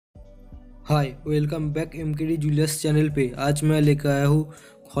Hi welcome back MKD Julius channel पे। आज मैं लेकर आया हूँ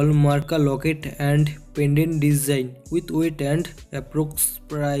हॉलमार्क का locket and pendant design with wait and approx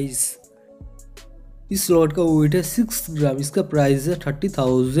price. इस लॉट का वेट है 6 ग्राम। इसका प्राइस है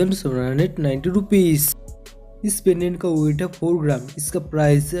 30,790 रुपीज़। इस पेंडेंट का वेट है 4 ग्राम। इसका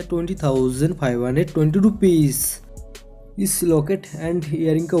प्राइस है 20,520 रुपीज़। इस लॉकेट एंड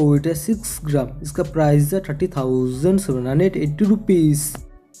इयरिंग का वेट है 6 ग्राम। इसका प्राइस है 30,780 रुपीज़।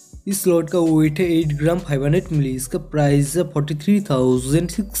 इस लॉट का वेट है 8 ग्राम 500 मिली। इसका प्राइस है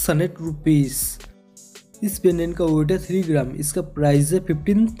 43,600 रुपीज़। इस पेंडेंट का वेट है 3 ग्राम। इसका प्राइस है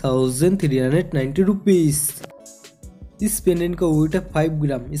 15,390 रुपीज़। इस पेंडेंट का वेट है 5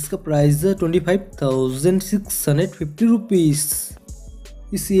 ग्राम। इसका प्राइस है 25,650 रुपीज़।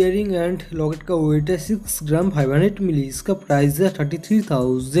 इस इयरिंग एंड लॉकेट का वेट है 6 ग्राम 500 मिली। इसका प्राइस है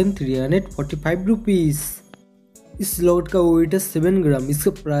 33,345 रुपीज़। इस लॉट का वेट है 7 ग्राम।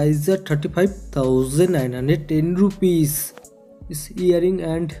 इसका प्राइस है 35,910 रुपीज़। इस इयरिंग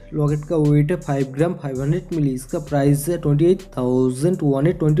एंड लॉकेट का वेट है 5 ग्राम 500 मिली। इसका प्राइस है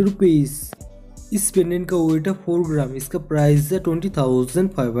 28,220 रुपीज़। इस पेंडेंट का वेट है 4 ग्राम। इसका प्राइस है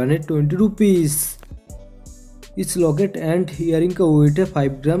 20,520 रुपीज़। इस लॉकेट एंड इयरिंग का वेट है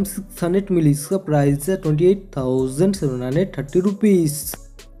 5 ग्राम 600 मिली। इसका प्राइस है 28,730 रुपीज़।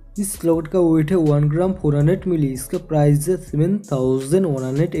 इस लॉकेट का वेट है 1 ग्राम 400 मिली। इसका प्राइस है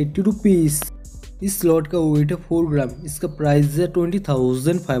 7,180 रुपीज़। इस लॉट का वेट है 4 ग्राम। इसका प्राइस है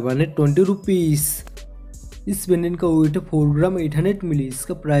 20,520 रुपीज़। इस पेंडेंट का वेट है 4 ग्राम 800 मिली।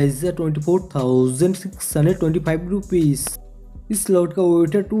 इसका प्राइस है 24,625 रुपीज़। इस लॉट का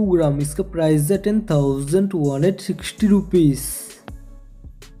वेट है 2 ग्राम। इसका प्राइस है 10,260 रुपीज़।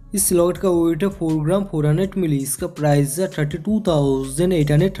 इस लॉट का वेट है 4 ग्राम 400 मिली। इसका प्राइस है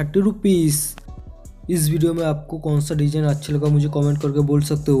 32,830 रुपीज़। इस वीडियो में आपको कौन सा डिज़ाइन अच्छा लगा मुझे कमेंट करके बोल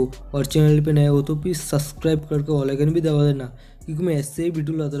सकते हो, और चैनल पे नए हो तो प्लीज़ सब्सक्राइब करके ऑल आइकन भी दबा देना, क्योंकि मैं ऐसे ही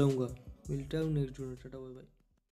वीडियो लाता रहूँगा। मिलता हूँ नेक्स्ट वीडियो में। Tata bye bye.